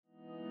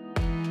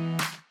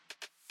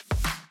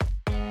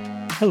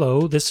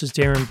Hello, this is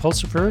Darren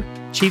Pulsifer,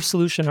 Chief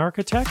Solution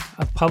Architect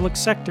of Public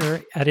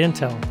Sector at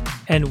Intel,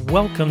 and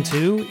welcome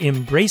to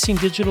Embracing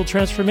Digital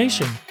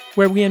Transformation,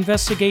 where we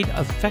investigate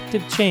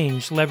effective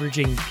change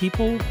leveraging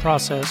people,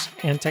 process,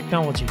 and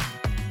technology.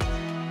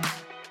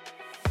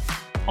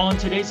 On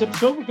today's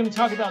episode, we're going to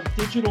talk about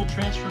digital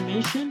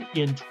transformation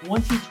in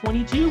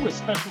 2022 with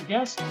special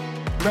guests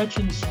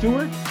Gretchen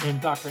Stewart and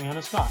Dr.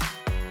 Anna Scott.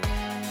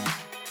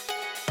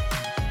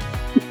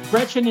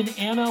 Gretchen and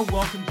Anna,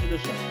 welcome to the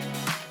show.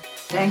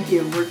 Thank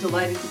you. We're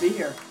delighted to be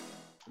here.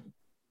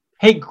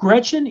 Hey,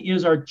 Gretchen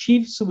is our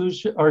chief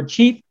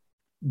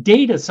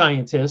data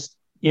scientist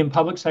in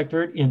public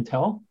sector at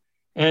Intel.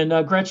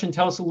 And Gretchen,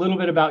 tell us a little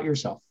bit about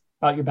yourself,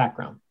 about your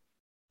background.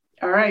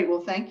 All right.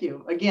 Well, thank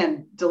you.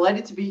 Again,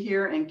 delighted to be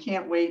here and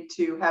can't wait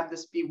to have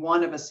this be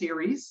one of a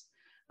series.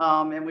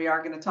 And we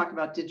are going to talk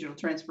about digital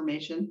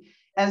transformation.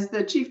 As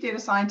the chief data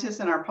scientist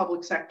in our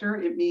public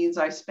sector, it means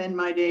I spend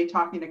my day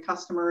talking to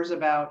customers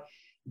about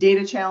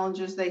data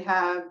challenges they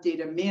have,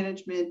 data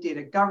management,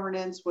 data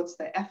governance, what's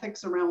the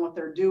ethics around what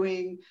they're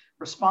doing,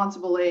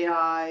 responsible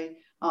AI.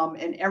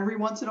 And every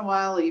once in a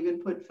while, I even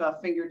put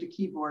finger to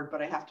keyboard,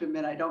 but I have to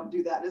admit, I don't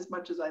do that as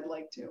much as I'd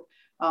like to.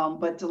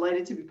 But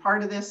delighted to be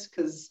part of this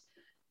because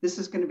this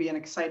is going to be an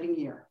exciting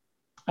year.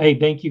 Hey,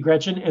 thank you,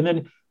 Gretchen. And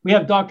then we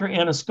have Dr.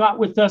 Anna Scott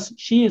with us.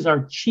 She is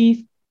our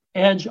Chief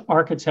Edge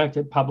Architect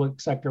at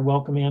Public Sector.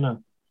 Welcome, Anna.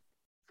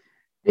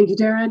 Thank you,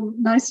 Darren.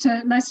 Nice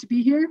to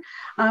be here.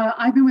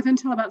 I've been with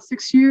Intel about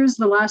 6 years.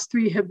 The last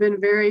 3 have been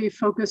very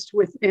focused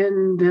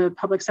within the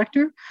public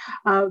sector,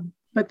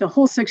 but the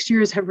whole 6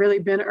 years have really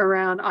been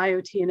around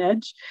IoT and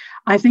edge.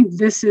 I think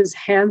this is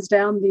hands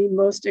down the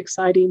most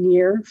exciting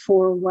year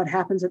for what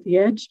happens at the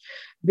edge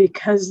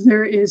because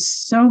there is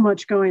so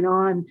much going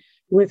on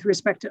with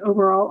respect to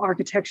overall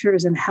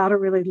architectures and how to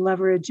really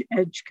leverage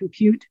edge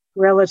compute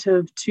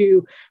relative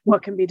to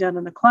what can be done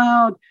in the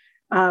cloud,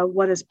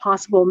 what is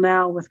possible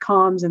now with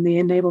comms and the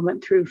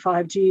enablement through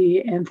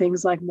 5G and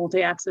things like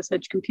multi-access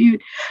edge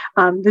compute.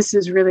 This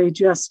is really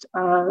just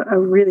a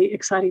really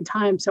exciting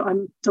time. So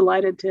I'm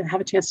delighted to have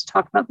a chance to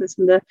talk about this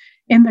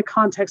in the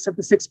context of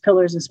the 6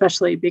 pillars,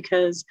 especially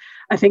because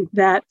I think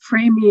that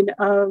framing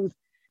of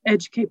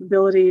edge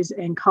capabilities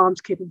and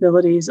comms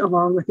capabilities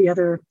along with the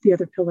other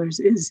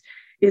pillars is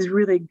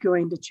really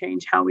going to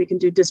change how we can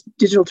do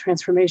digital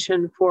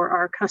transformation for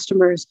our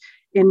customers.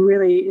 And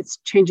really, it's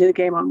changing the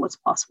game on what's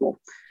possible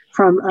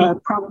from a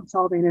problem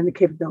solving and a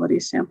capability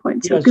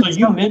standpoint. So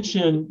you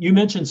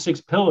mentioned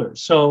 6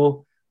 pillars.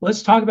 So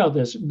let's talk about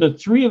this. The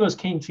 3 of us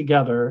came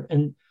together,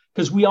 and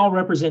because we all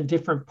represent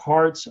different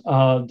parts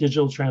of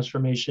digital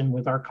transformation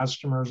with our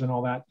customers and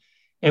all that,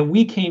 and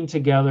we came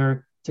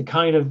together to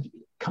kind of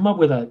come up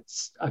with a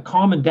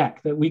common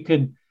deck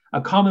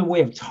a common way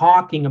of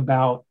talking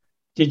about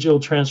digital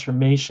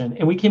transformation,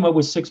 and we came up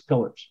with 6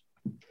 pillars.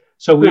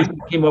 So we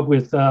came up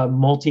with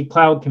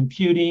multi-cloud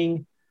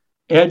computing,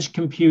 edge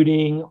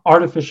computing,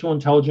 artificial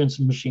intelligence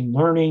and machine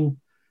learning,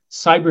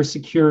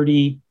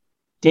 cybersecurity,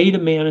 data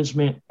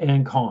management,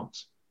 and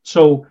comms.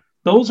 So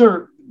those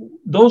are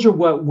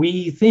what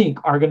we think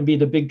are going to be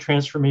the big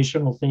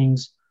transformational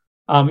things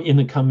in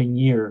the coming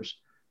years.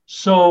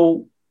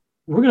 So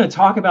we're going to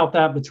talk about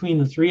that between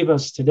the 3 of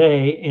us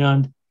today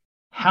and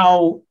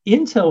how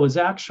Intel is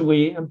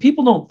actually, and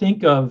people don't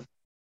think of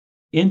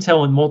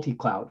Intel and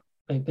multi-cloud.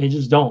 They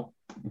just don't,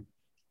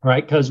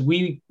 right? Because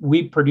we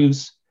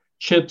produce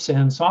chips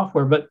and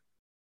software. But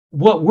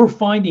what we're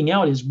finding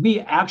out is we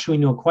actually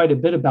know quite a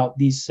bit about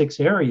these 6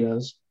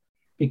 areas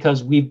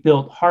because we've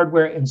built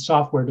hardware and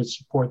software to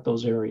support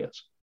those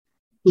areas.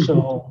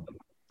 So,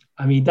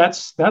 I mean,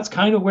 that's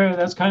kind of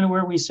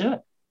where we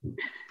sit.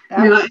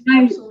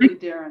 Absolutely,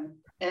 Darren.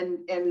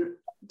 And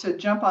to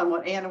jump on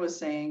what Anna was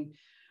saying,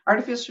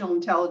 artificial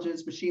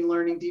intelligence, machine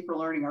learning, deeper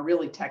learning are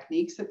really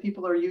techniques that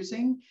people are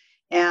using.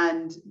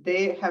 And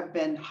they have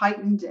been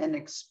heightened and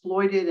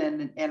exploited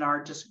and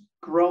are just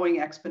growing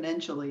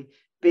exponentially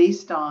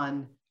based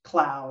on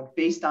cloud,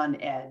 based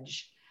on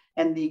edge,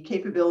 and the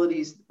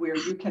capabilities where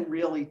you can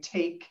really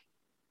take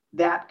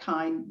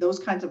those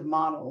kinds of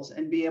models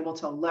and be able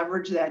to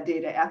leverage that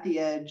data at the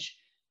edge,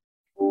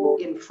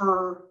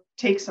 infer,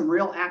 take some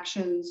real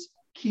actions,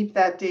 keep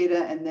that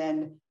data, and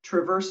then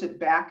traverse it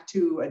back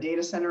to a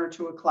data center or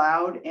to a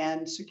cloud.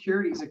 And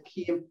security is a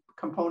key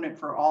component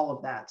for all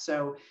of that.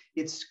 So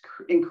it's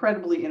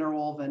incredibly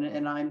interwoven,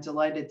 and I'm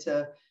delighted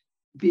to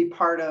be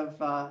part of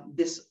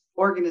this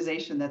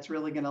organization that's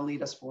really going to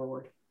lead us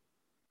forward.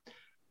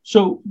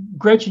 So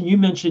Gretchen, you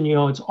mentioned,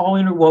 it's all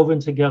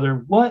interwoven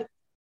together. What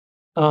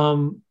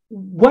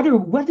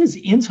is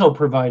Intel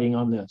providing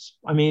on this?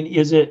 I mean,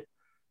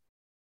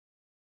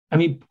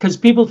 because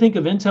people think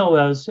of Intel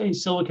as, say,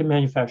 silicon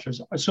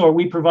manufacturers. So are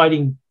we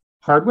providing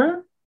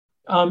hardware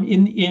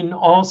in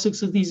all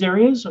 6 of these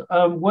areas?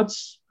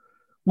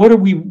 What are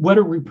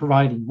we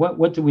providing?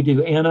 What do we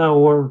do? Anna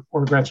or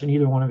Gretchen,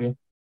 either one of you.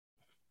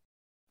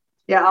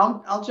 Yeah,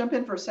 I'll jump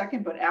in for a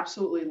second, but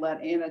absolutely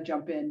let Anna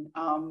jump in.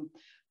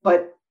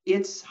 But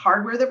it's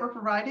hardware that we're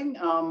providing.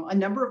 A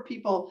number of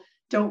people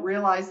don't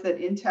realize that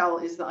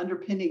Intel is the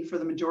underpinning for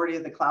the majority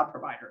of the cloud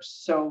providers.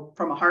 So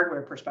from a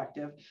hardware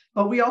perspective,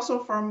 but we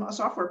also from a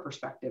software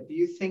perspective,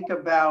 you think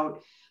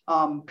about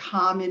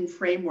common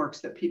frameworks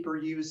that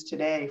people use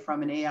today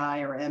from an AI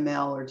or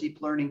ML or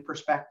deep learning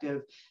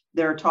perspective.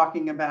 They're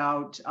talking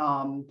about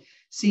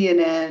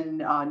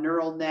CNN,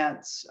 neural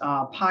nets,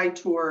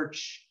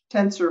 PyTorch,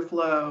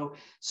 TensorFlow.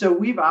 So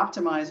we've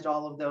optimized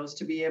all of those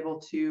to be able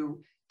to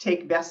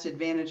take best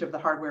advantage of the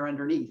hardware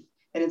underneath.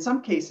 And in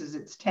some cases,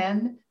 it's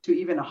 10 to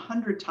even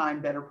 100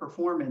 times better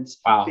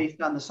performance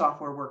based on the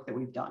software work that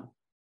we've done.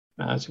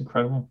 That's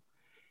incredible.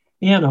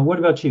 Anna, what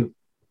about you?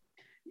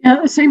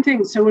 Yeah, same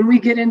thing. So when we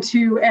get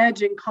into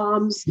edge and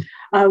comms,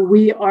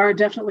 we are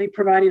definitely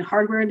providing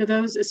hardware into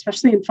those,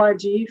 especially in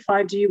 5G.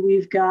 5G,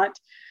 we've got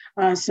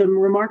some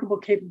remarkable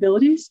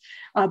capabilities,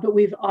 but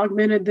we've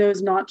augmented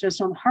those not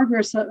just on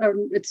hardware. So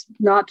it's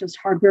not just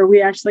hardware.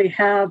 We actually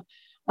have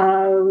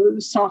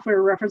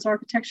software reference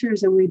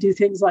architectures, and we do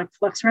things like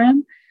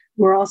FlexRAM.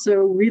 We're also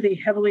really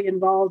heavily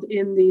involved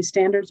in the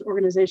standards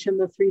organization,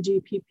 the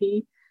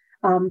 3GPP,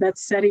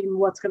 that's setting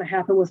what's going to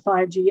happen with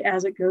 5G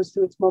as it goes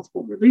through its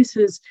multiple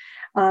releases.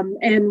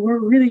 And we're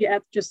really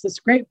at just this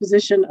great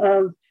position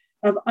of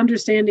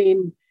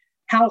understanding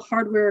how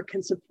hardware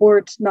can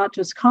support not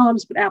just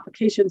comms, but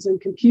applications and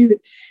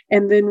compute,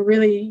 and then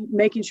really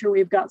making sure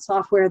we've got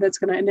software that's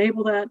going to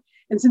enable that.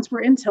 And since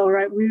we're Intel,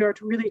 right, we are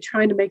really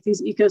trying to make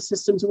these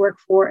ecosystems work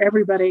for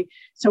everybody.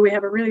 So we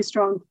have a really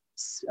strong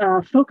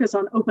focus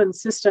on open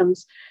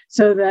systems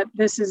so that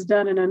this is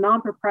done in a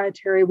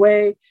non-proprietary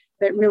way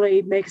that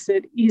really makes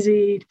it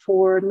easy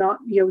for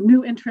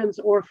new entrants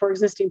or for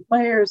existing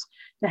players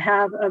to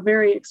have a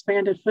very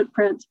expanded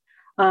footprint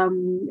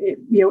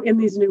in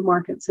these new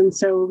markets. And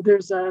so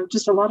there's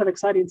just a lot of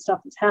exciting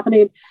stuff that's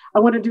happening. I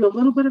want to do a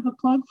little bit of a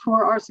plug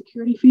for our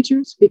security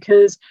features,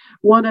 because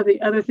one of the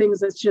other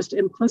things that's just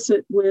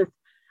implicit with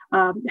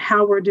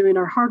how we're doing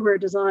our hardware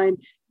design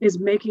is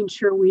making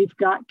sure we've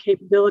got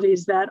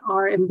capabilities that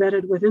are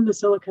embedded within the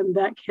silicon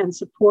that can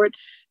support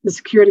the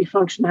security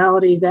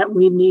functionality that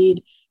we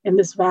need in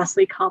this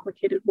vastly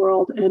complicated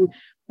world. And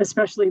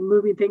especially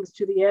moving things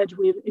to the edge,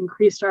 we've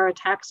increased our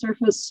attack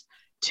surface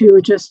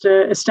to just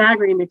a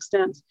staggering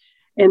extent.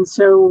 And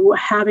so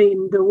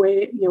having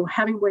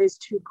ways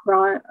to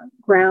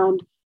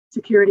ground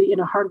security in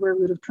a hardware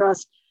root of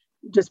trust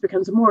just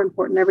becomes more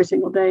important every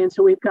single day. And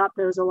so we've got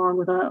those along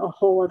with a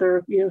whole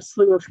other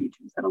slew of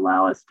features that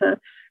allow us to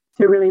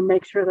really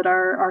make sure that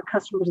our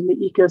customers in the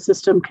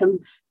ecosystem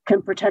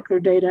can protect their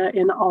data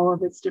in all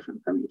of its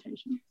different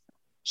permutations.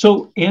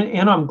 So,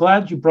 and I'm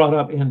glad you brought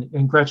up,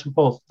 and Gretchen,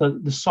 both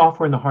the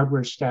software and the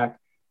hardware stack.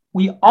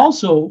 We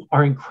also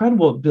are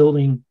incredible at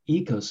building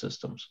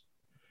ecosystems.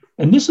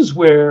 And this is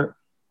where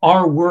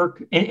our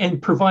work and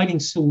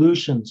providing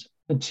solutions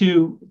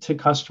to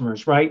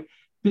customers, right?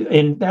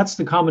 And that's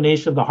the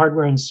combination of the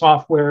hardware and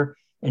software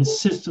and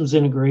systems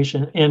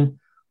integration. And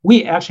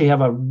we actually have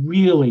a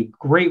really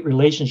great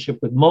relationship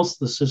with most of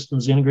the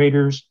systems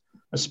integrators,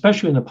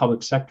 especially in the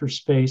public sector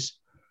space,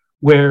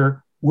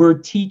 where we're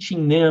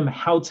teaching them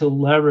how to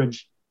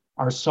leverage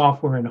our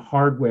software and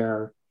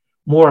hardware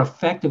more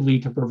effectively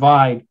to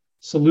provide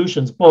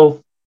solutions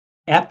both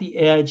at the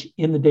edge,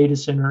 in the data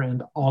center,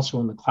 and also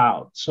in the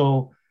cloud.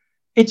 So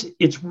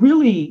it's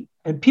really,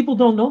 and people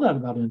don't know that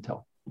about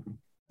Intel,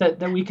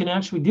 that we can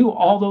actually do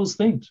all those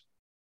things.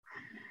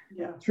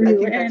 Yeah, true. I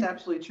think that's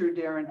absolutely true,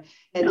 Darren.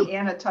 And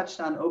Anna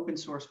touched on open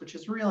source, which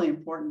is really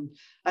important.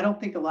 I don't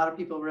think a lot of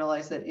people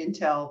realize that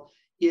Intel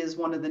is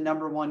one of the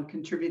number one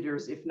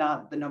contributors, if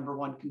not the number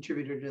one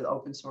contributor to the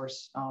open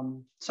source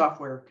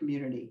software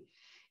community.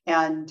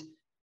 And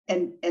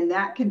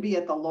that can be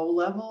at the low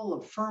level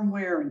of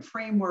firmware and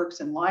frameworks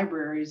and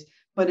libraries,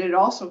 but it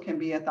also can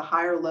be at the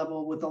higher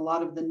level with a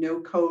lot of the no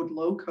code,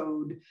 low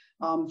code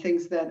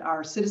things that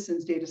our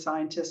citizens data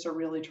scientists are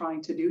really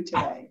trying to do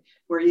today,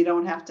 where you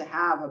don't have to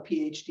have a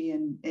PhD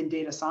in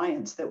data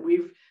science, that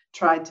we've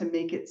tried to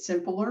make it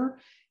simpler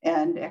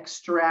and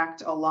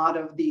extract a lot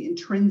of the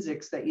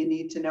intrinsics that you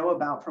need to know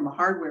about from a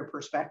hardware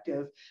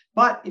perspective.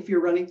 But if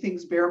you're running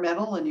things bare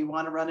metal and you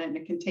want to run it in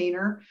a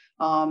container,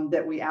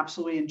 that we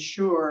absolutely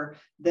ensure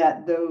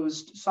that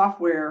those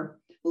software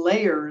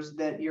layers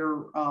that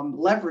you're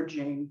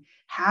leveraging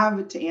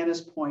have, to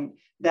Anna's point,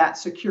 that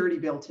security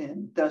built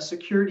in, the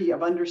security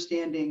of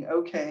understanding,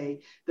 okay,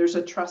 there's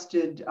a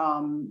trusted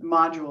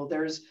module,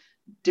 there's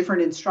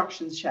different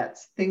instruction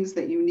sets, things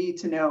that you need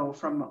to know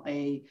from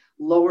a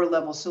lower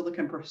level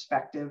silicon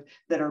perspective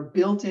that are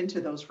built into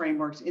those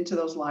frameworks, into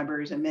those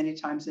libraries, and many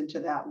times into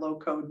that low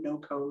code, no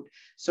code.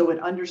 So it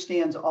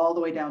understands all the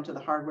way down to the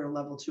hardware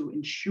level to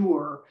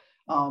ensure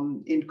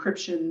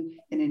encryption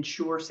and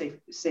ensure safe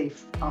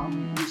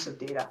use of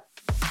data.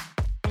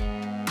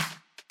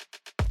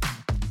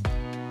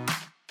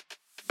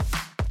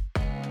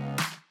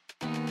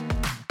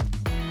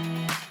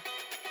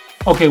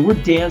 Okay,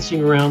 we're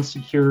dancing around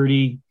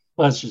security.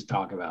 Let's just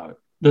talk about it.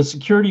 The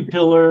security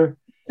pillar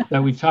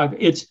that we've talked,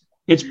 it's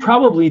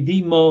probably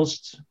the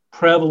most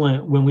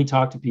prevalent when we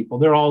talk to people.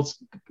 They're all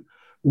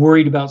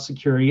worried about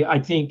security. I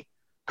think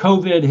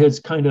COVID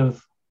has kind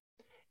of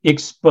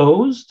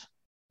exposed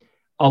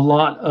a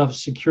lot of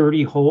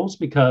security holes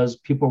because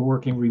people are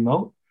working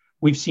remote.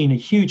 We've seen a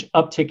huge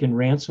uptick in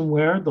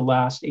ransomware the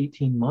last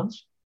 18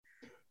 months.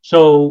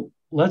 So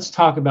let's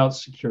talk about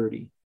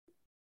security.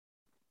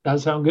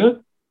 Does that sound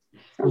good?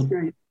 Sounds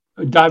great.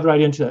 We'll dive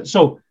right into that.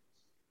 So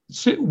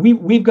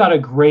we've got a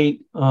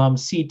great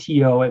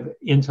CTO at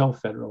Intel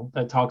Federal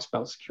that talks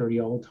about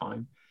security all the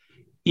time.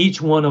 Each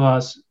one of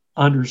us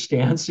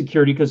understands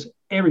security because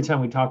every time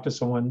we talk to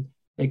someone,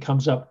 it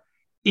comes up.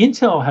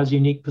 Intel has a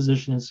unique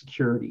position in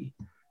security.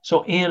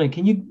 So Anna,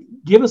 can you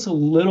give us a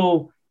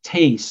little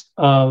taste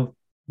of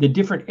the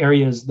different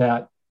areas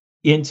that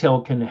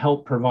Intel can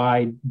help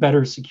provide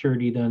better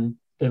security than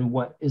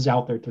what is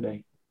out there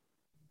today?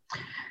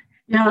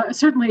 Yeah,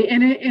 certainly.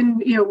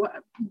 And you know,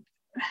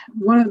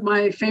 one of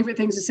my favorite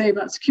things to say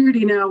about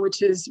security now,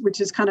 which is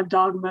kind of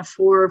dogma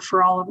for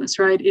all of us,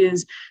 right,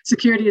 is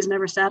security is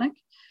never static.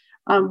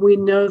 We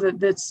know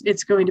that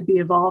it's going to be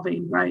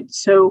evolving, right?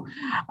 So,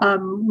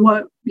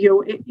 Intel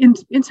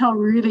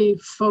really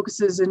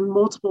focuses in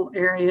multiple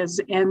areas,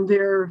 and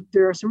there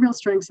are some real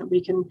strengths that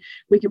we can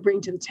bring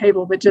to the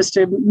table. But just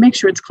to make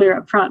sure it's clear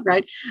up front,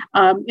 right?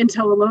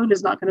 Intel alone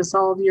is not going to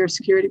solve your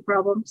security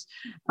problems.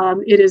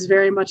 It is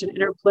very much an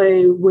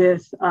interplay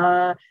with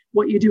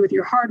what you do with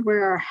your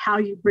hardware, how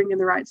you bring in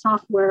the right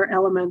software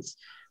elements,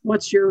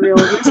 what's your real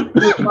risk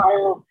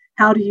profile.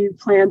 How do you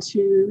plan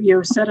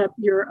to, set up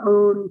your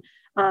own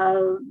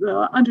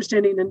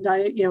understanding and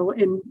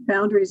in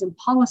boundaries and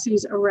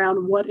policies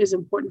around what is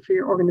important for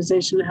your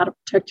organization and how to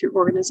protect your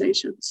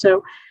organization?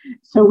 So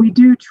we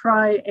do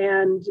try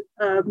and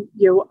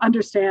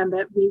understand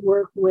that we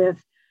work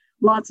with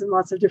lots and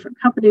lots of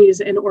different companies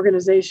and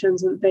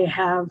organizations, and they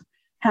have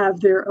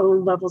their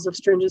own levels of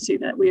stringency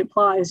that we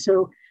apply.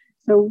 So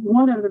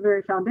one of the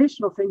very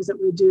foundational things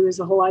that we do is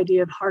the whole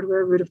idea of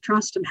hardware root of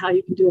trust and how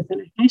you can do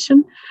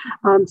authentication.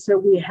 So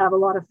we have a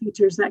lot of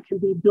features that can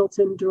be built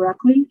in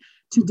directly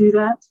to do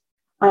that,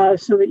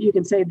 so that you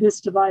can say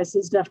this device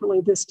is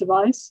definitely this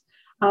device.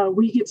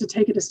 We get to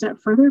take it a step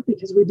further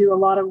because we do a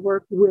lot of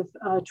work with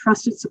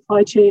trusted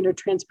supply chain or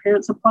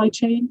transparent supply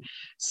chain,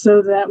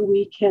 so that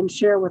we can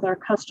share with our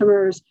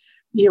customers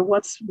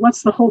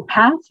what's the whole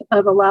path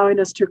of allowing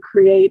us to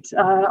create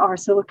our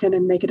silicon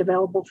and make it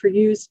available for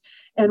use.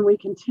 And we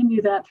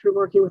continue that through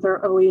working with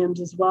our OEMs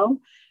as well,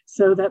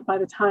 so that by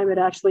the time it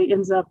actually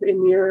ends up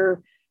in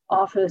your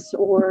office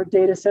or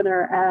data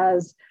center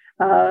as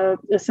a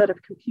set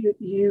of compute,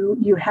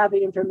 you have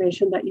the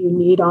information that you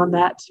need on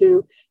that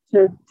to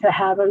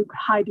have a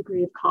high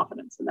degree of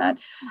confidence in that.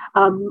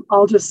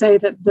 I'll just say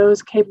that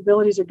those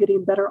capabilities are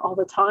getting better all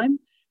the time.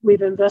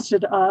 We've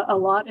invested a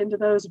lot into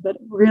those, but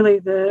really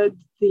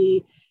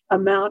the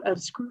amount of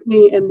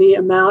scrutiny and the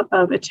amount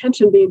of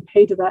attention being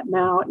paid to that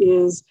now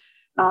is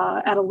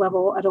at a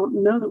level I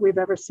don't know that we've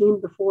ever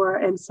seen before.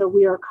 And so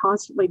we are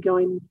constantly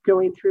going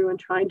through and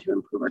trying to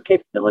improve our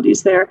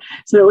capabilities there.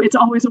 So it's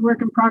always a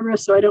work in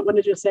progress. So I don't want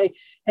to just say,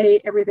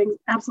 hey, everything's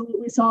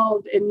absolutely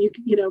solved, and you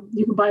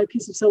can buy a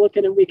piece of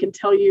silicon and we can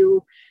tell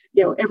you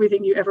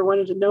everything you ever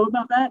wanted to know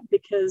about that,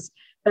 because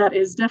that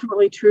is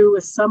definitely true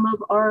with some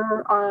of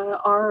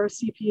our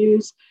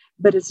CPUs,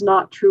 but it's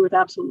not true with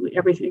absolutely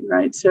everything,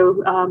 right?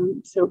 So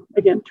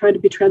again, trying to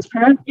be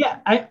transparent. Yeah,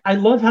 I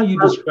love how you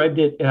described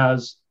it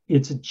as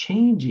it's a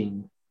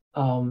changing.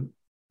 Oh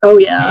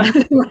yeah,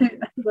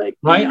 right.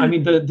 I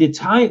mean,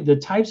 the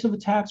types of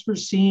attacks we're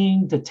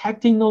seeing,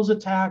 detecting those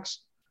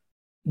attacks,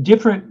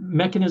 different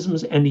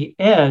mechanisms, and the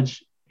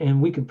edge, and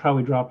we could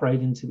probably drop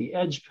right into the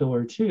edge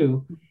pillar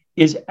too,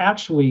 is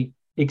actually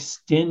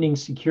extending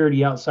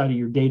security outside of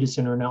your data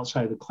center and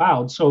outside of the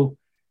cloud. So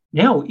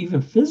now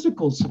even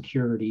physical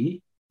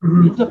security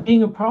ends up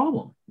being a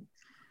problem.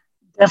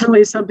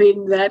 Definitely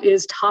something that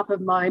is top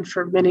of mind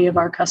for many of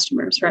our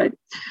customers, right?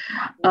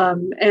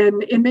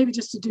 And maybe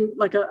just to do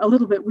like a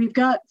little bit, we've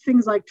got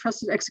things like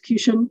trusted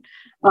execution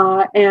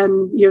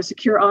and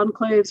secure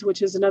enclaves,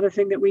 which is another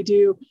thing that we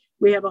do.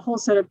 We have a whole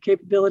set of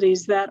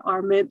capabilities that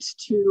are meant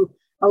to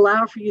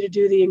allow for you to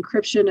do the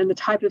encryption and the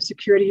type of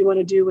security you want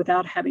to do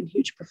without having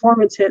huge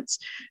performance hits.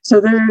 So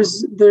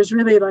there's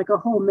really like a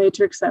whole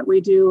matrix that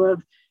we do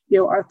of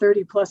our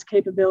 30 plus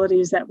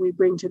capabilities that we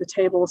bring to the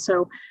table.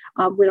 So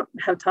we don't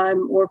have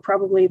time or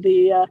probably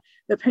the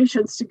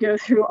patience to go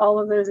through all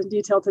of those in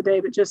detail today,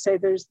 but just say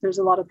there's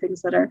a lot of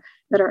things that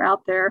are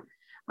out there.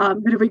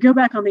 But if we go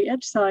back on the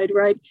edge side,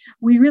 right,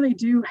 we really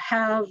do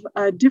have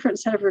a different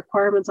set of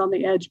requirements on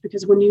the edge,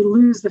 because when you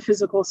lose the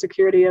physical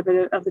security of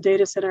the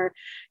data center,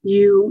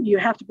 you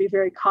have to be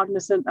very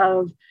cognizant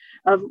of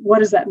what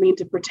does that mean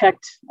to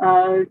protect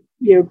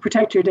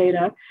your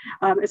data,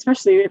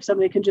 especially if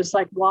somebody can just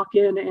like walk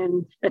in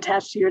and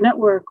attach to your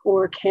network,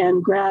 or can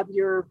grab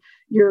your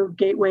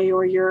gateway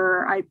or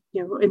your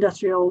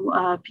industrial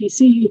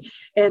PC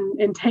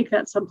and take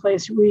that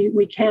someplace.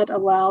 We can't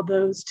allow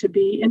those to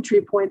be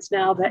entry points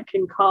now that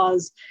can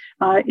cause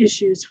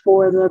issues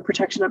for the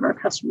protection of our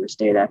customers'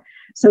 data.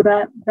 So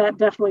that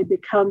definitely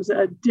becomes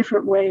a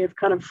different way of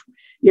kind of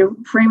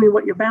framing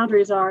what your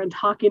boundaries are and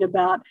talking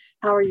about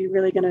how are you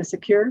really going to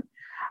secure?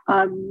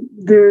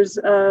 There's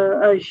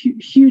a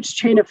huge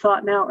chain of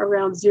thought now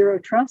around zero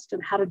trust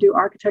and how to do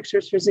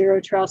architectures for zero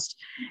trust,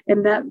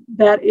 and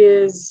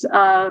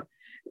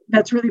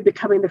that's really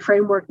becoming the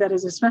framework that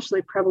is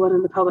especially prevalent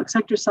in the public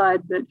sector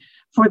side. But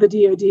for the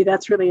DoD,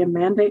 that's really a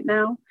mandate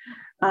now,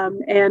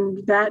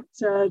 and that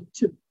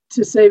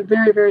to say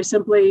very, very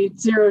simply,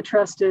 zero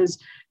trust is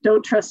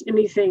don't trust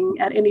anything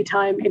at any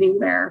time,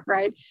 anywhere,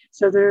 right?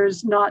 So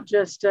there's not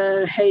just,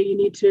 hey, you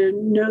need to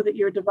know that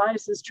your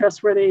device is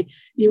trustworthy.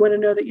 You want to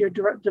know that your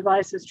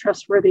device is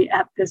trustworthy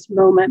at this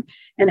moment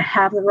and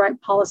have the right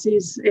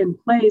policies in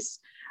place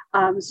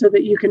so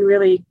that you can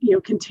really,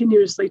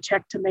 continuously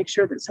check to make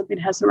sure that something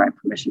has the right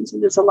permissions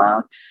and is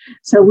allowed.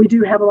 So we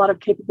do have a lot of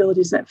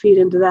capabilities that feed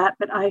into that,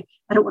 but I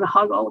don't want to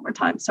hog all of our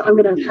time. So I'm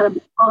going to kind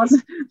of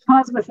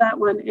pause with that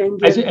one.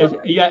 And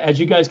as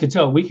you guys could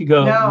tell, we could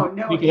go.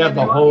 We could have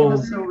the whole.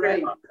 So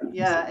right.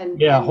 Yeah,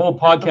 and whole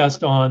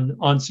podcast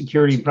on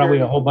security, probably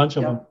a whole bunch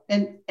of them.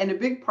 And a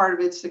big part of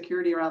it's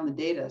security around the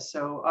data.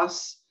 So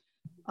us,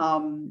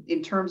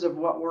 in terms of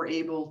what we're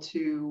able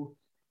to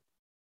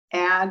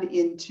add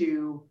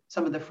into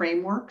some of the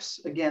frameworks,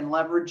 again,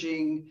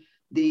 leveraging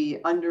the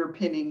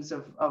underpinnings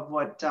of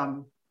what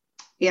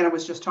Anna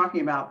was just talking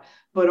about,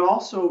 but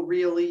also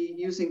really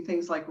using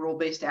things like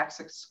role-based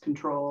access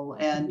control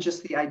and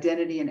just the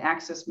identity and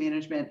access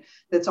management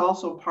that's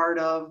also part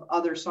of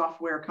other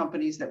software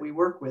companies that we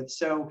work with.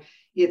 So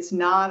it's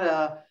not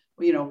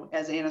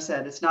as Anna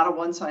said, it's not a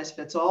one size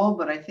fits all,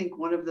 but I think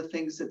one of the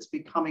things that's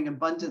becoming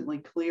abundantly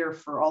clear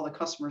for all the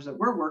customers that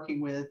we're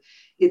working with,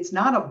 it's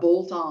not a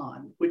bolt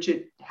on, which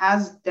it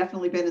has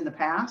definitely been in the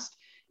past.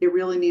 It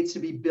really needs to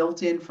be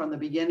built in from the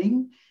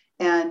beginning.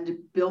 And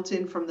built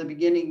in from the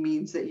beginning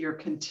means that you're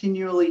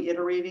continually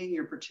iterating,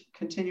 you're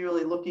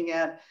continually looking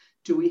at,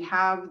 do we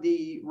have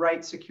the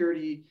right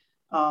security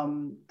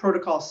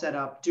protocol set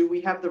up? Do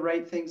we have the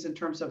right things in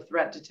terms of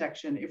threat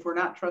detection? If we're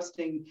not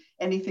trusting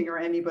anything or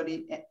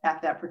anybody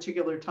at that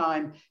particular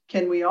time,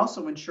 can we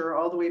also ensure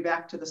all the way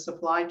back to the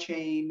supply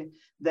chain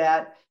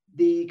that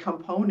the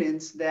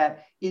components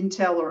that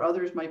Intel or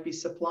others might be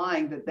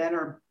supplying that then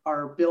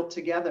are built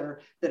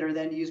together, that are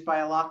then used by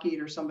a Lockheed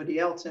or somebody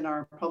else in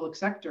our public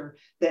sector,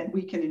 that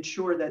we can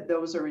ensure that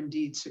those are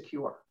indeed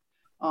secure.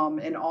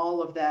 And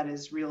all of that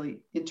is really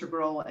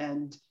integral,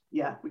 and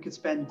yeah, we could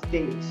spend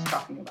days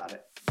talking about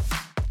it.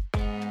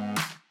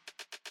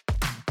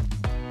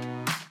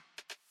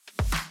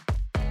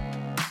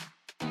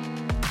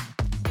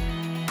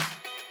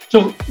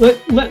 So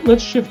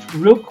let's shift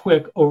real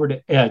quick over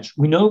to edge.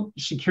 We know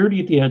security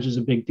at the edge is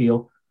a big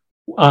deal.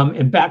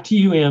 And back to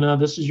you, Anna,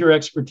 this is your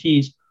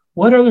expertise.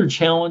 What other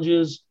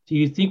challenges do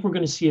you think we're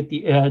going to see at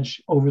the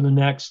edge over the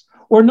next,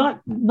 or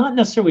not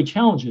necessarily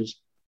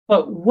challenges,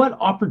 but what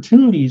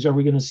opportunities are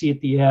we going to see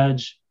at the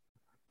edge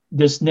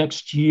this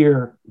next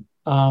year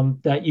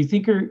that you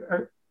think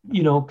are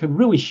could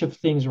really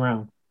shift things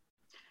around?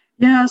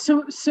 Yeah.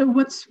 So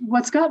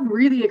what's gotten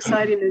really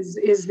exciting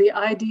is the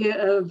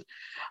idea of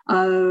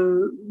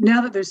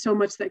now that there's so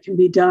much that can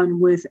be done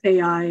with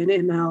AI and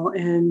ML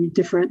and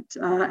different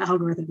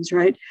algorithms,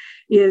 right?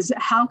 Is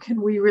how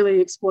can we really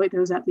exploit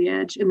those at the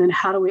edge, and then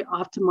how do we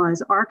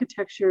optimize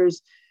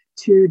architectures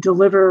to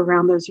deliver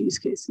around those use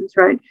cases,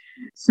 right?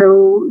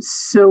 So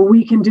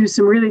we can do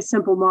some really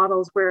simple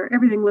models where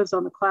everything lives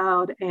on the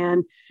cloud,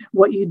 and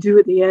what you do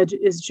at the edge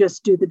is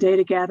just do the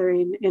data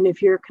gathering. And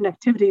if your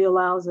connectivity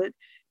allows it,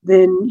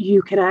 then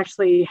you can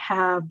actually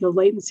have the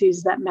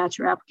latencies that match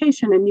your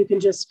application, and you can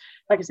just,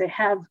 like I say,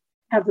 have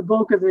the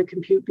bulk of the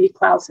compute be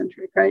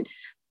cloud-centric, right?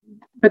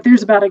 But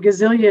there's about a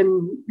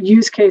gazillion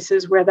use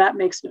cases where that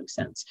makes no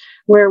sense,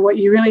 where what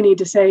you really need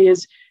to say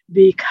is,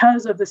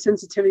 because of the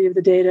sensitivity of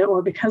the data,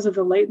 or because of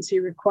the latency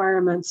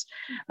requirements,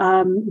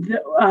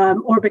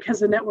 or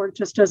because the network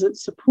just doesn't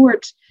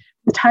support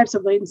the types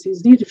of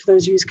latencies needed for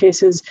those use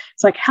cases,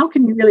 it's like, how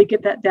can you really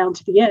get that down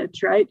to the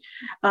edge, right?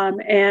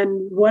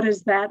 And what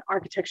does that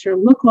architecture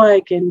look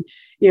like? And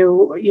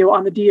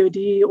on the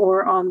DoD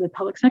or on the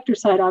public sector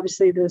side,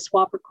 obviously the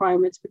swap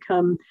requirements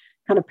become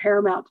kind of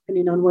paramount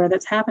depending on where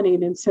that's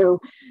happening. And so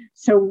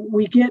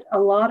we get a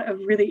lot of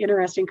really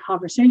interesting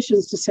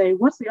conversations to say,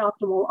 what's the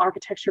optimal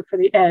architecture for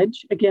the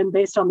edge, again,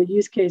 based on the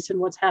use case and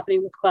what's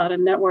happening with cloud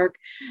and network.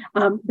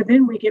 But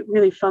then we get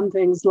really fun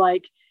things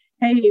like,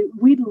 hey,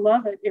 we'd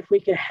love it if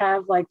we could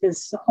have like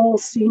this whole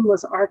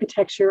seamless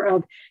architecture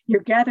of,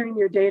 you're gathering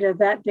your data,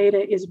 that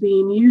data is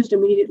being used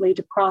immediately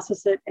to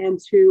process it and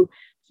to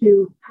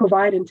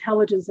provide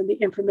intelligence and the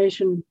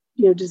information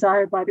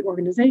desired by the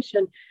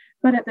organization.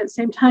 But at the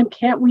same time,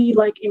 can't we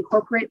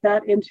incorporate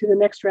that into the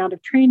next round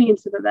of training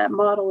so that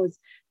model is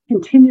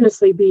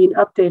continuously being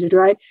updated,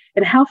 right?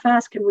 And how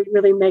fast can we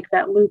really make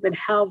that loop, and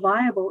how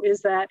viable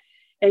is that?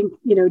 And,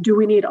 do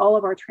we need all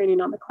of our training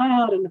on the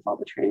cloud? And if all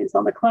the training is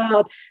on the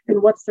cloud,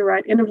 then what's the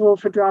right interval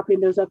for dropping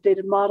those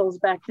updated models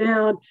back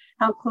down?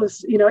 How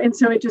close, and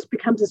so it just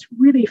becomes this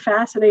really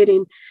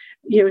fascinating,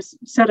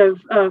 set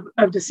of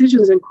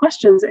decisions and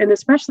questions. And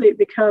especially it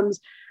becomes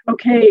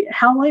okay,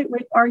 how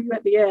lightweight are you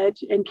at the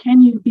edge? And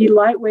can you be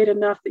lightweight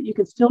enough that you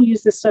can still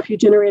use this stuff you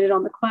generated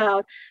on the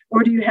cloud?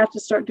 Or do you have to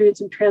start doing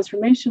some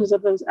transformations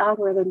of those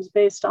algorithms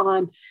based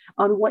on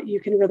what you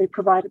can really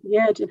provide at the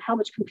edge and how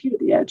much compute at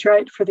the edge,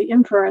 right, for the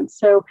inference?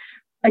 So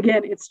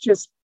again, it's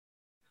just,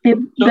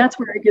 that's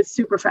where it gets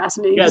super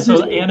fascinating. Yeah,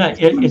 so Anna,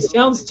 it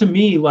sounds to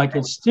me like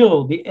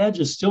the edge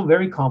is still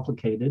very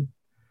complicated.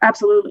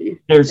 Absolutely.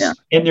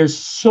 There's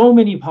so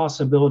many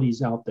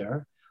possibilities out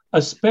there,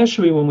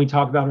 especially when we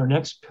talk about our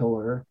next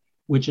pillar,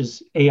 which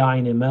is AI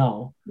and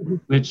ML,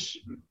 which,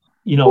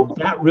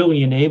 that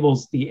really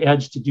enables the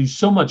edge to do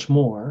so much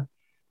more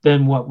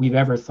than what we've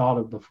ever thought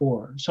of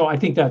before. So I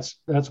think that's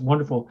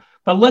wonderful.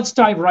 But let's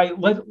dive right.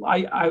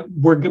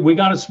 We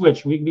got to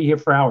switch. We can be here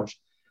for hours.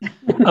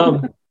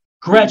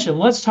 Gretchen,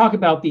 let's talk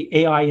about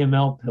the AI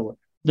ML pillar.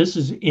 This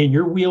is in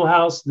your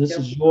wheelhouse. This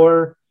is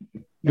your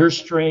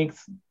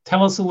strength.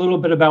 Tell us a little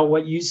bit about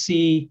what you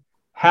see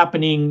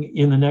happening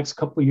in the next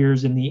couple of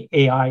years in the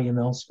AI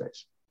ML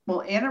space.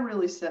 Well, Anna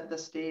really set the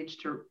stage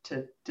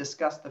to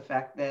discuss the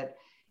fact that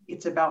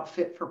it's about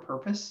fit for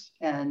purpose.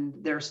 And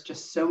there's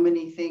just so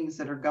many things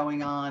that are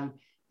going on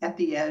at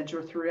the edge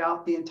or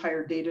throughout the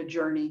entire data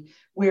journey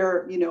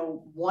where,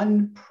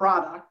 one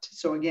product,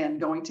 so again,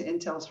 going to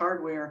Intel's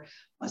hardware,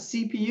 a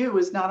CPU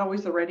is not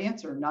always the right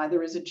answer.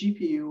 Neither is a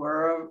GPU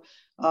or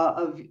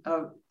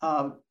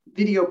a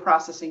video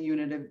processing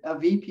unit, a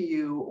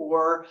VPU,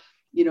 or,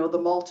 the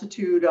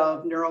multitude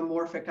of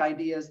neuromorphic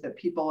ideas that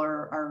people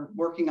are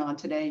working on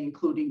today,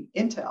 including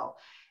Intel.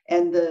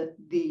 And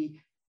the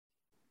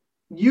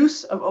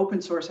use of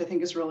open source, I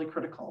think, is really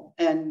critical.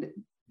 And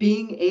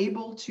being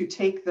able to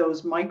take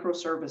those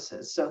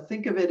microservices. So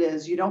think of it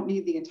as you don't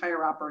need the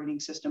entire operating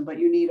system, but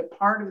you need a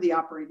part of the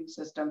operating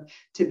system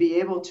to be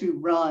able to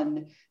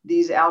run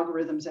these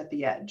algorithms at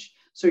the edge.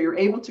 So you're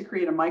able to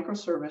create a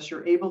microservice,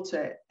 you're able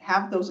to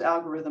have those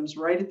algorithms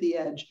right at the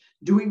edge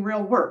doing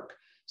real work.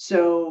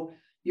 So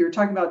you're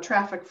talking about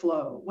traffic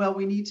flow. Well,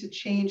 we need to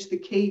change the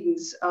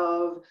cadence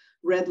of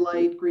red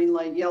light, green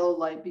light, yellow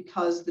light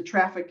because the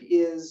traffic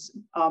is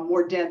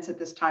more dense at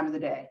this time of the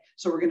day.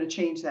 So we're going to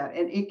change that.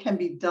 And it can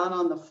be done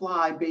on the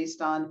fly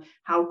based on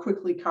how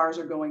quickly cars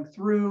are going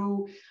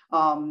through,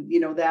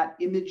 that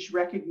image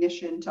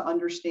recognition to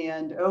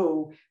understand,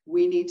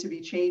 we need to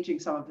be changing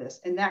some of this.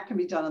 And that can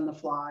be done on the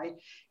fly.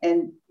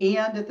 And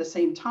at the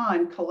same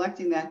time,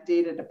 collecting that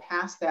data to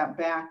pass that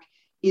back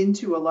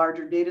into a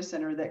larger data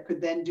center that could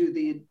then do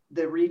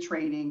the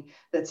retraining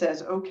that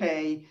says,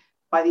 okay,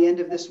 by the end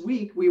of this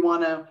week, we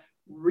want to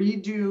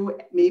redo,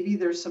 maybe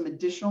there's some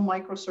additional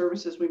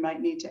microservices we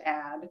might need to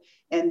add,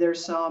 and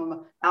there's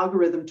some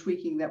algorithm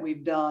tweaking that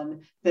we've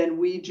done, then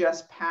we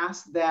just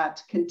pass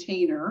that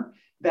container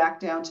back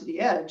down to the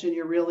edge, and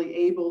you're really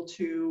able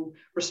to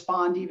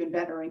respond even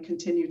better and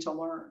continue to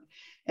learn.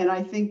 And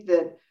I think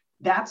that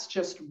that's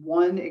just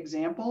one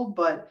example,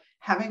 but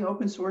having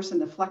open source and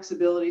the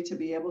flexibility to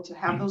be able to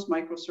have those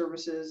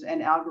microservices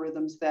and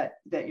algorithms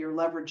that you're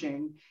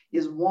leveraging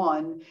is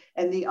one.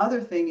 And the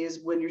other thing is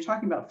when you're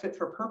talking about fit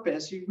for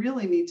purpose, you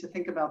really need to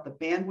think about the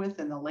bandwidth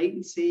and the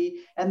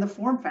latency and the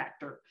form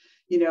factor.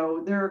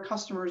 There are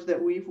customers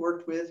that we've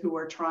worked with who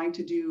are trying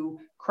to do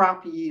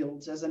crop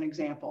yields as an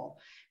example.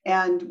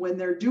 And when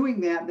they're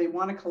doing that, they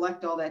want to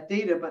collect all that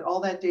data, but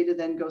all that data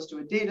then goes to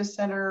a data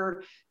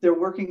center. They're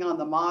working on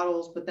the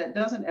models, but that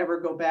doesn't ever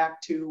go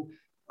back to,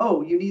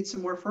 you need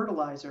some more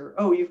fertilizer.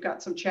 You've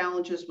got some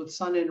challenges with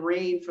sun and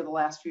rain for the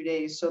last few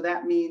days. So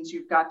that means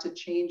you've got to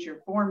change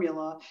your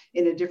formula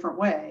in a different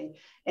way.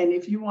 And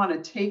if you want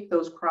to take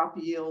those crop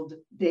yield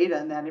data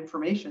and that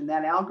information,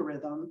 that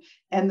algorithm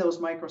and those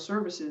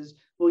microservices,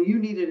 well, you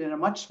need it in a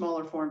much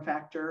smaller form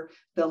factor.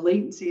 The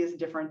latency is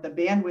different, the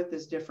bandwidth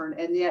is different,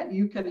 and yet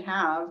you can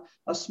have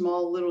a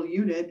small little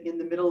unit in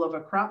the middle of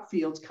a crop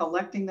field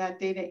collecting that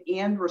data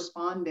and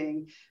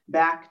responding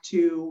back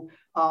to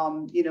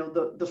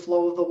the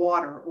flow of the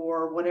water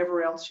or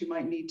whatever else you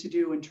might need to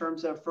do in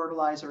terms of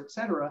fertilizer, et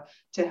cetera,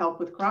 to help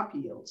with crop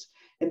yields.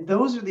 And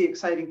those are the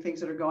exciting things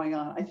that are going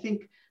on. I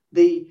think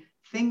the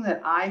thing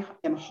that I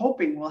am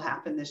hoping will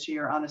happen this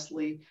year,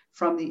 honestly,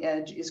 from the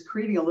edge is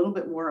creating a little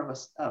bit more of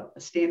a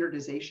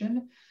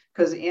standardization,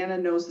 because Anna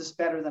knows this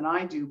better than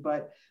I do.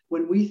 But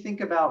when we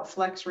think about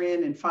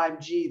FlexRAN and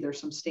 5G,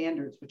 there's some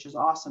standards, which is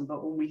awesome.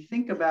 But when we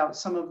think about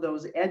some of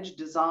those edge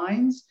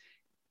designs,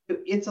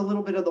 it's a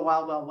little bit of the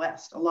wild, wild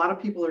west. A lot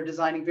of people are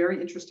designing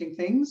very interesting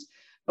things,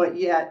 but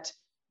yet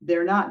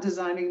they're not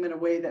designing them in a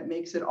way that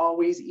makes it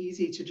always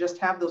easy to just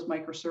have those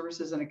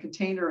microservices in a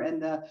container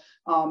and the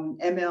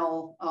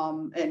ML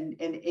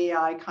and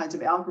AI kinds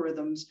of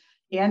algorithms.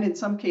 And in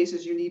some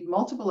cases, you need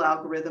multiple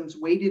algorithms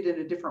weighted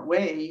in a different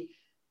way,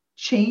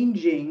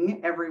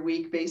 changing every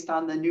week based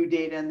on the new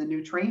data and the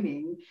new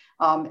training.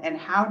 And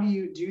how do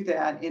you do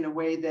that in a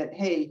way that,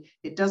 hey,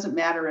 it doesn't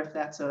matter if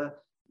that's a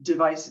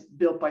device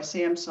built by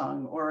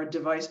Samsung or a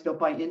device built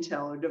by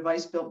Intel or a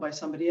device built by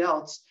somebody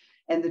else.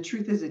 And the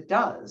truth is it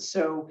does.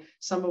 So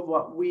some of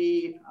what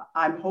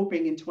I'm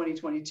hoping in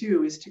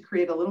 2022 is to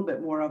create a little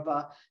bit more of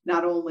a,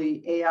 not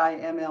only AI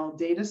ML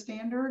data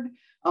standard,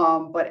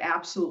 but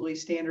absolutely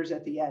standards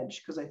at the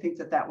edge, because I think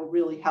that will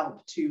really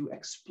help to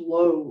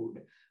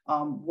explode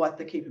what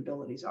the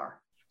capabilities are.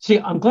 See,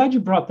 I'm glad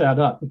you brought that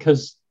up,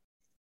 because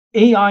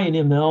AI and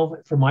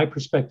ML, from my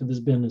perspective,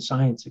 has been a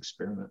science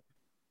experiment.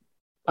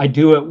 I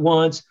do it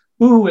once.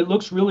 Ooh, it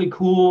looks really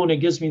cool and it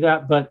gives me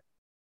that, but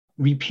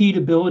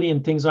repeatability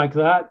and things like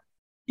that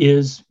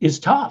is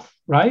tough,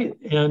 right?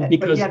 And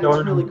because it's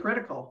really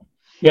critical.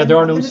 Yeah, there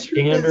are no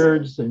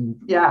standards. And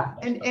AI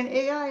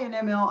and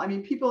ML, I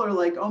mean, people are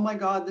like, oh my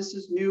God, this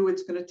is new.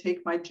 It's going to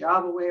take my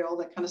job away, all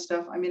that kind of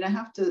stuff. I mean, I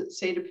have to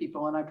say to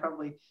people, and I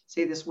probably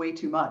say this way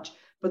too much,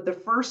 but the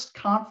first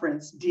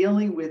conference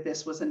dealing with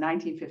this was in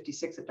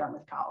 1956 at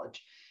Dartmouth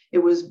College. It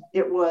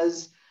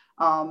was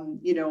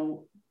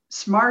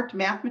smart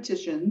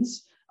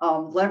mathematicians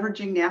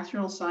leveraging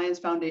National Science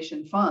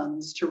Foundation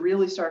funds to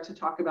really start to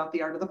talk about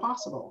the art of the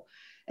possible.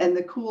 And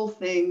the cool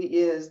thing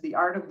is the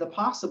art of the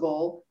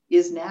possible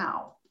is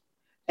now.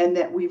 And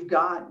that we've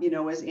got,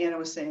 as Anna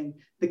was saying,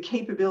 the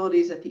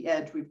capabilities at the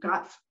edge. We've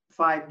got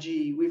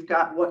 5G. We've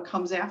got what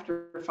comes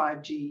after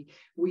 5G.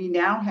 We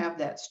now have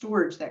that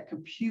storage, that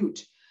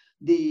compute,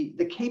 the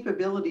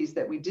capabilities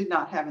that we did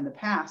not have in the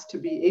past to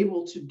be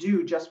able to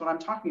do just what I'm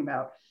talking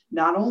about.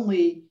 Not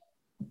only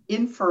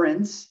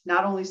inference,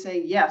 not only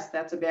saying, yes,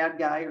 that's a bad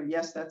guy, or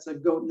yes, that's a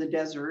goat in the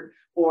desert,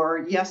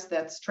 or yes,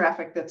 that's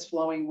traffic that's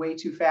flowing way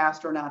too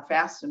fast or not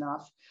fast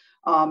enough,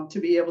 to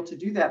be able to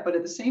do that. But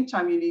at the same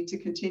time, you need to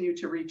continue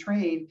to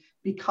retrain,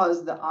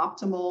 because the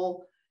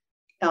optimal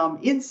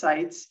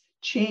insights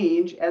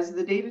change as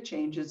the data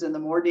changes. And the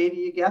more data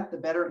you get, the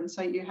better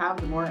insight you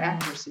have, the more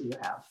accuracy you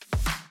have.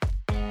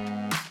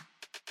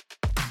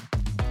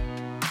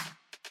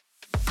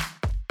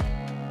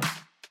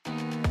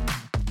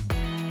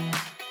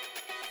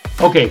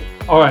 Okay,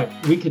 all right.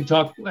 We can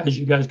talk, as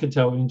you guys can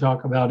tell, we can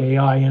talk about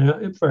AI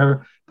and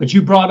forever. But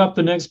you brought up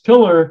the next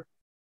pillar,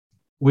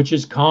 which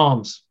is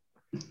comms,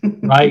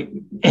 right?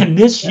 And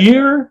this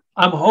year,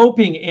 I'm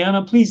hoping,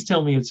 Anna, please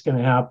tell me it's going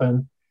to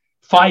happen.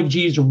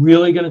 5G is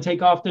really going to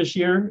take off this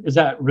year. Is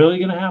that really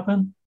going to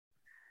happen?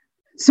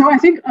 So I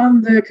think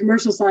on the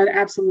commercial side,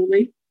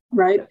 absolutely,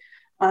 right?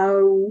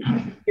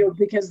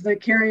 Because the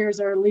carriers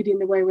are leading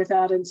the way with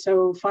that, and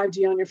so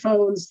 5G on your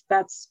phones,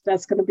 that's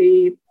going to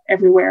be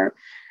everywhere.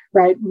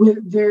 Right.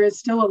 There is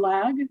still a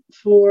lag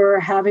for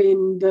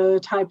having the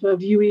type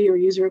of UE or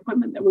user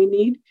equipment that we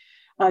need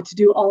to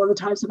do all of the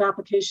types of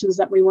applications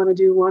that we want to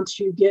do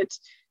once you get,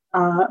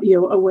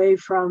 away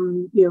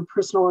from,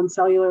 personal and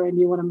cellular, and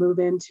you want to move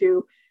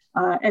into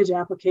edge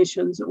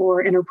applications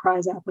or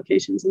enterprise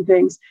applications and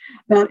things.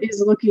 That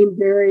is looking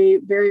very,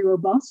 very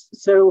robust.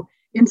 So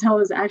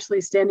Intel is actually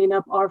standing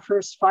up our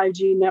first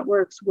 5G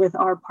networks with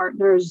our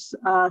partners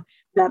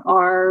that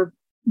are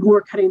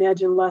more cutting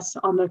edge and less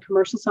on the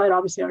commercial side.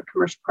 Obviously, our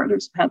commercial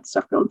partners have had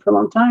stuff going for a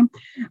long time,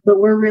 but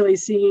we're really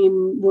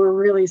seeing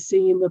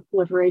the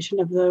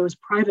proliferation of those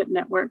private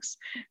networks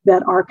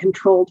that are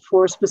controlled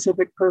for a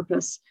specific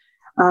purpose,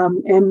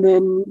 and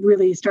then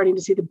really starting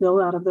to see the build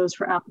out of those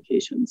for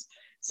applications.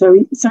 So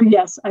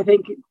yes, I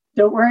think,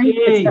 don't worry,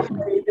 it's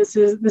definitely, this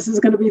is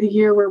going to be the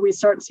year where we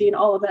start seeing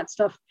all of that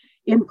stuff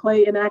in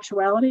play in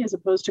actuality, as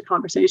opposed to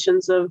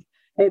conversations of,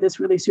 hey, this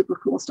really super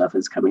cool stuff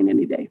is coming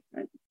any day,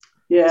 right?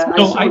 Yeah,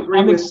 so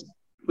I'm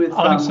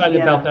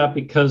excited about that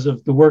because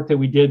of the work that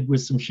we did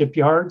with some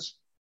shipyards.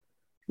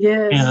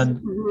 Yes.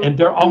 And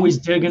they're always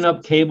digging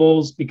up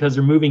cables because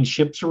they're moving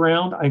ships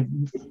around. I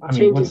mean,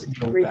 changes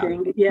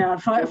everything. Yeah,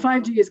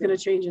 5G is going to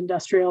change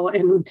industrial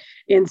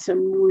in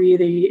some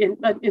really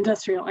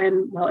industrial,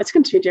 and well, it's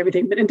going to change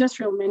everything. But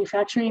industrial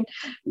manufacturing,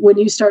 when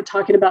you start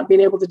talking about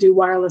being able to do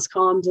wireless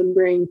comms and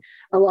bring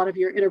a lot of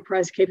your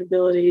enterprise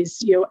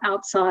capabilities,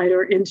 outside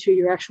or into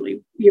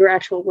your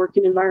actual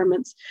working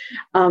environments,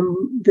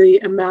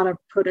 the amount of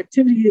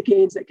productivity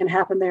gains that can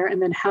happen there,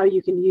 and then how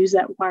you can use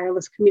that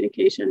wireless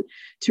communication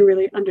to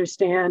really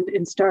understand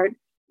and start,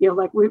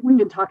 like we've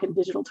been talking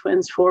digital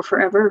twins for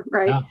forever,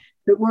 right? Yeah.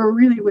 But we're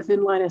really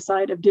within line of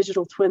sight of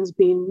digital twins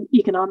being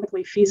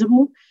economically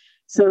feasible,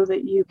 so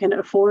that you can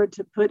afford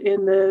to put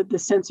in the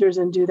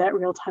sensors and do that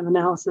real-time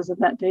analysis of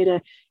that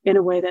data in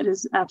a way that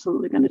is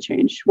absolutely going to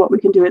change what we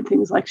can do in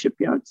things like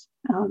shipyards.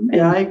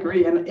 I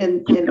agree.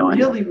 And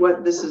really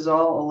what this is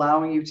all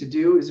allowing you to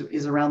do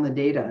is around the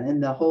data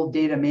and the whole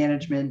data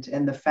management,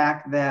 and the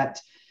fact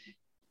that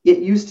it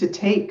used to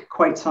take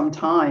quite some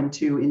time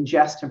to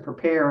ingest and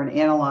prepare and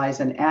analyze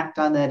and act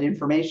on that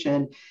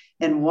information.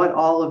 And what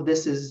all of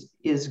this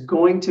is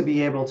going to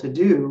be able to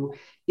do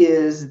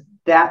is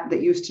that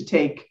used to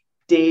take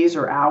days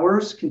or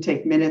hours can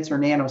take minutes or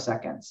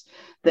nanoseconds.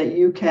 That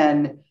you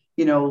can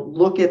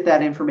look at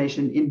that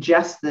information,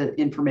 ingest the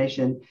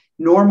information,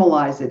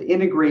 normalize it,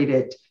 integrate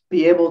it,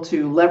 be able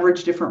to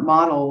leverage different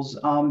models,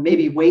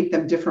 maybe weight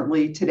them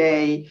differently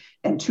today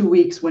and 2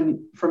 weeks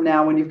from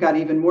now, when you've got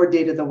even more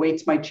data, the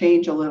weights might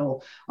change a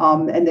little,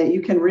 and that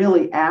you can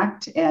really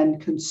act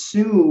and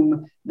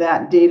consume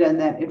that data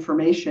and that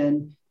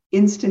information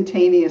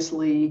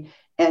instantaneously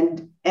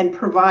and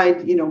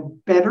provide,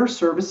 better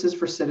services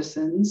for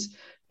citizens,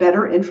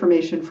 better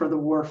information for the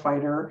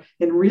warfighter,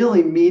 and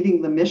really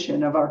meeting the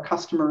mission of our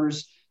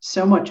customers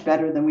so much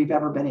better than we've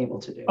ever been able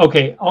to do.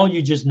 Okay, all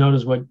you just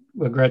noticed what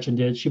Gretchen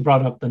did. She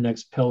brought up the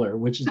next pillar,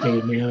 which is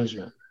data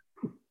management.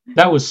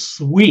 That was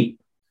sweet.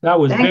 That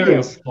was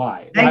very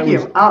sly. Thank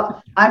you.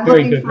 I'm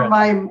looking for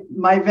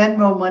my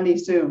Venmo money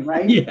soon,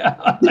 right?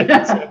 Yeah.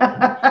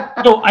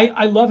 So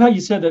I love how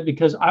you said that,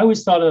 because I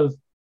always thought of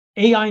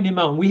AI and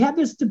ML. And we had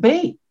this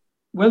debate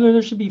whether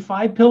there should be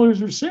 5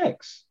 pillars or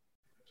 6.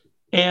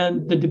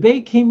 And the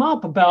debate came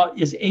up about,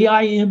 is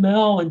AI,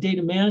 ML, and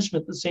data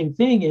management the same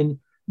thing? And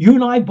you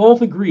and I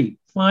both agreed.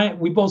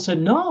 We both said,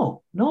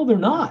 no, they're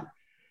not.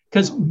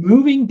 Because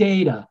moving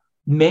data,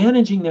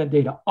 managing that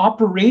data,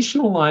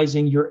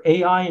 operationalizing your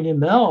AI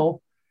and ML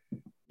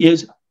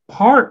is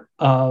part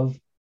of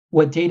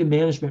what data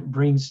management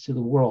brings to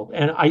the world.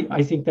 And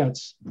I think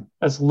that's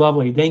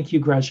lovely. Thank you,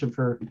 Gretchen,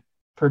 for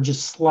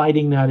just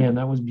sliding that in.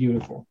 That was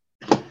beautiful.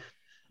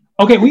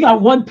 Okay, we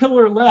got 1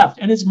 pillar left,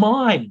 and it's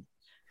mine.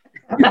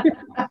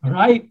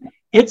 Right?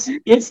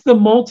 It's the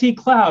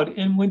multi-cloud.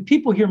 And when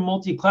people hear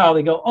multi-cloud,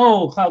 they go,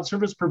 oh, cloud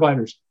service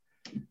providers.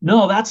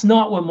 No, that's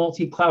not what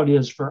multi-cloud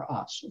is for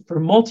us. For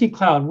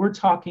multi-cloud, we're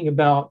talking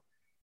about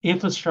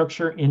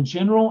infrastructure in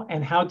general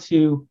and how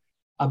to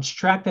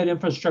abstract that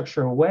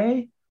infrastructure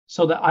away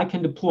so that I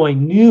can deploy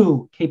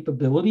new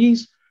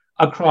capabilities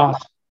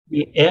across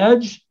the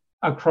edge,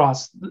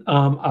 across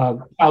a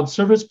cloud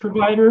service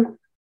provider,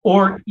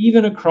 or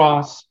even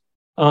across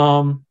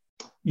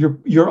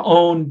your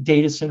own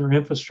data center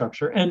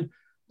infrastructure. And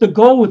the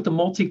goal with the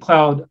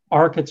multi-cloud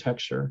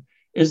architecture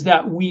is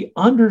that we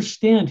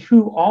understand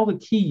who all the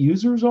key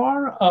users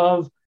are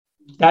of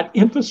that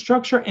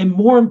infrastructure, and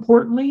more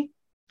importantly,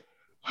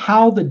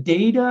 how the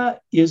data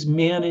is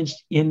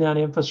managed in that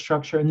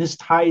infrastructure. And this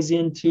ties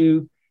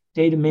into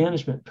data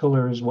management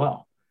pillar as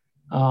well.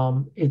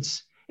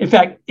 In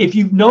fact, if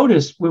you've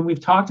noticed, when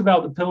we've talked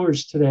about the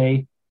pillars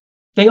today,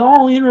 they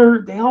all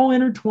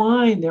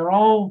intertwine. They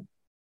all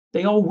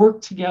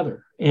work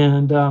together.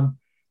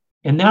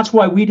 And that's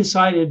why we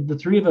decided, the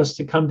 3 of us,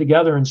 to come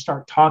together and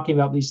start talking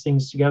about these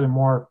things together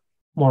more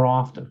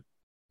often.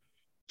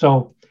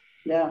 So,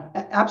 yeah,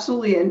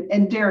 absolutely.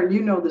 And Darren,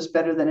 you know this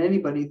better than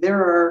anybody. There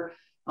are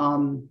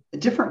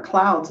different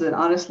clouds that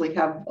honestly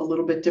have a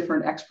little bit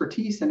different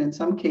expertise. And in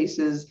some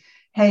cases,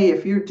 hey,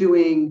 if you're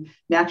doing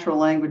natural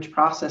language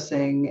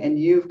processing and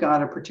you've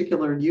got a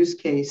particular use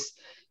case,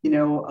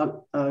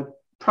 a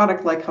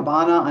product like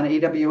Habana on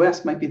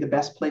AWS might be the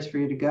best place for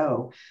you to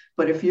go.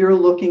 But if you're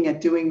looking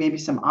at doing maybe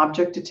some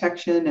object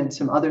detection and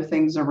some other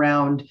things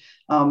around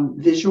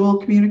visual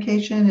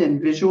communication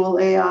and visual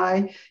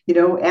AI,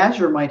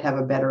 Azure might have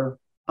a better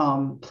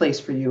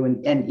place for you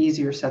and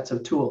easier sets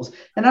of tools.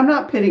 And I'm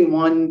not pitting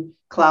one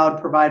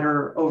cloud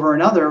provider over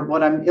another.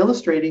 What I'm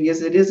illustrating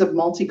is it is a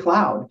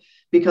multi-cloud,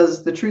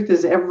 because the truth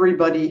is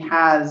everybody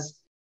has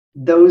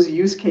those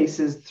use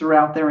cases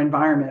throughout their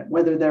environment,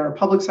 whether they're a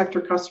public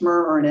sector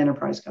customer or an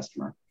enterprise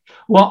customer.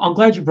 Well, I'm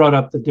glad you brought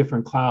up the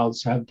different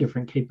clouds have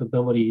different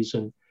capabilities.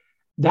 And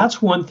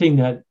that's one thing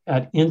that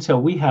at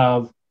Intel, we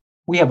have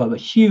a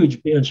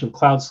huge bench of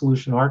cloud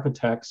solution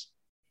architects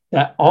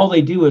that all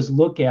they do is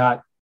look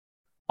at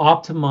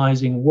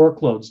optimizing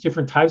workloads,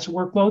 different types of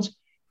workloads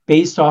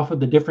based off of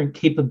the different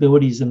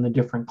capabilities in the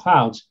different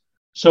clouds.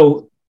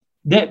 So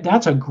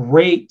that's a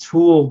great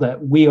tool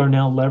that we are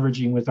now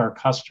leveraging with our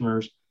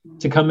customers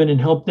to come in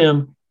and help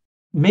them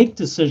make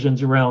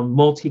decisions around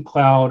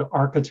multi-cloud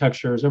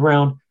architectures,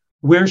 around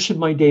where should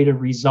my data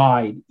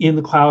reside, in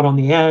the cloud, on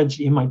the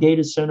edge, in my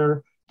data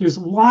center. There's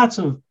lots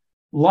of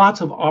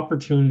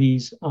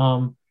opportunities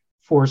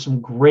for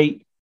some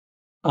great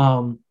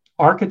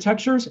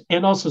architectures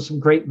and also some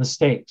great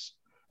mistakes.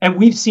 And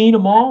we've seen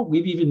them all.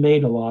 We've even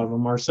made a lot of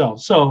them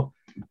ourselves. So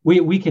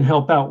we can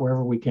help out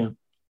wherever we can.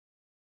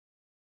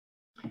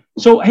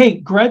 So, hey,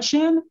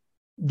 Gretchen,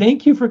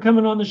 thank you for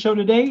coming on the show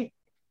today.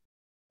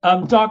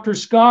 Dr.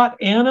 Scott,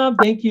 Anna,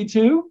 thank you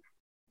too.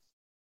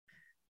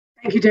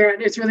 Thank you,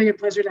 Darren. It's really a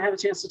pleasure to have a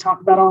chance to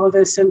talk about all of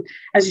this. And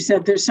as you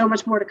said, there's so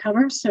much more to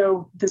cover.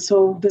 So this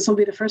will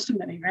be the first of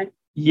many, right?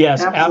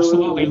 Yes,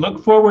 absolutely.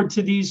 Look forward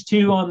to these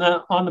 2 on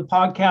the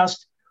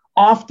podcast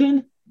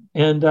often,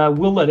 and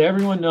we'll let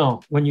everyone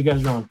know when you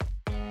guys are on.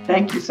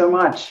 Thank you so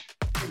much.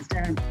 Thanks,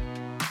 Darren.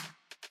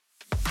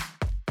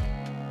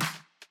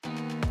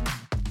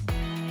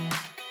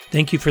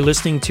 Thank you for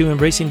listening to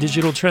Embracing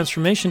Digital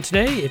Transformation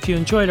today. If you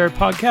enjoyed our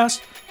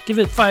podcast, give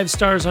it 5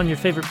 stars on your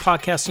favorite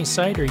podcasting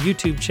site or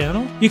YouTube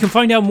channel. You can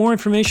find out more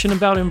information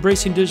about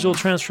Embracing Digital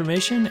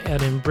Transformation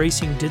at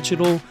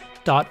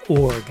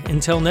embracingdigital.org.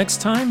 Until next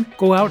time,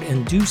 go out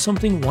and do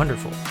something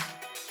wonderful.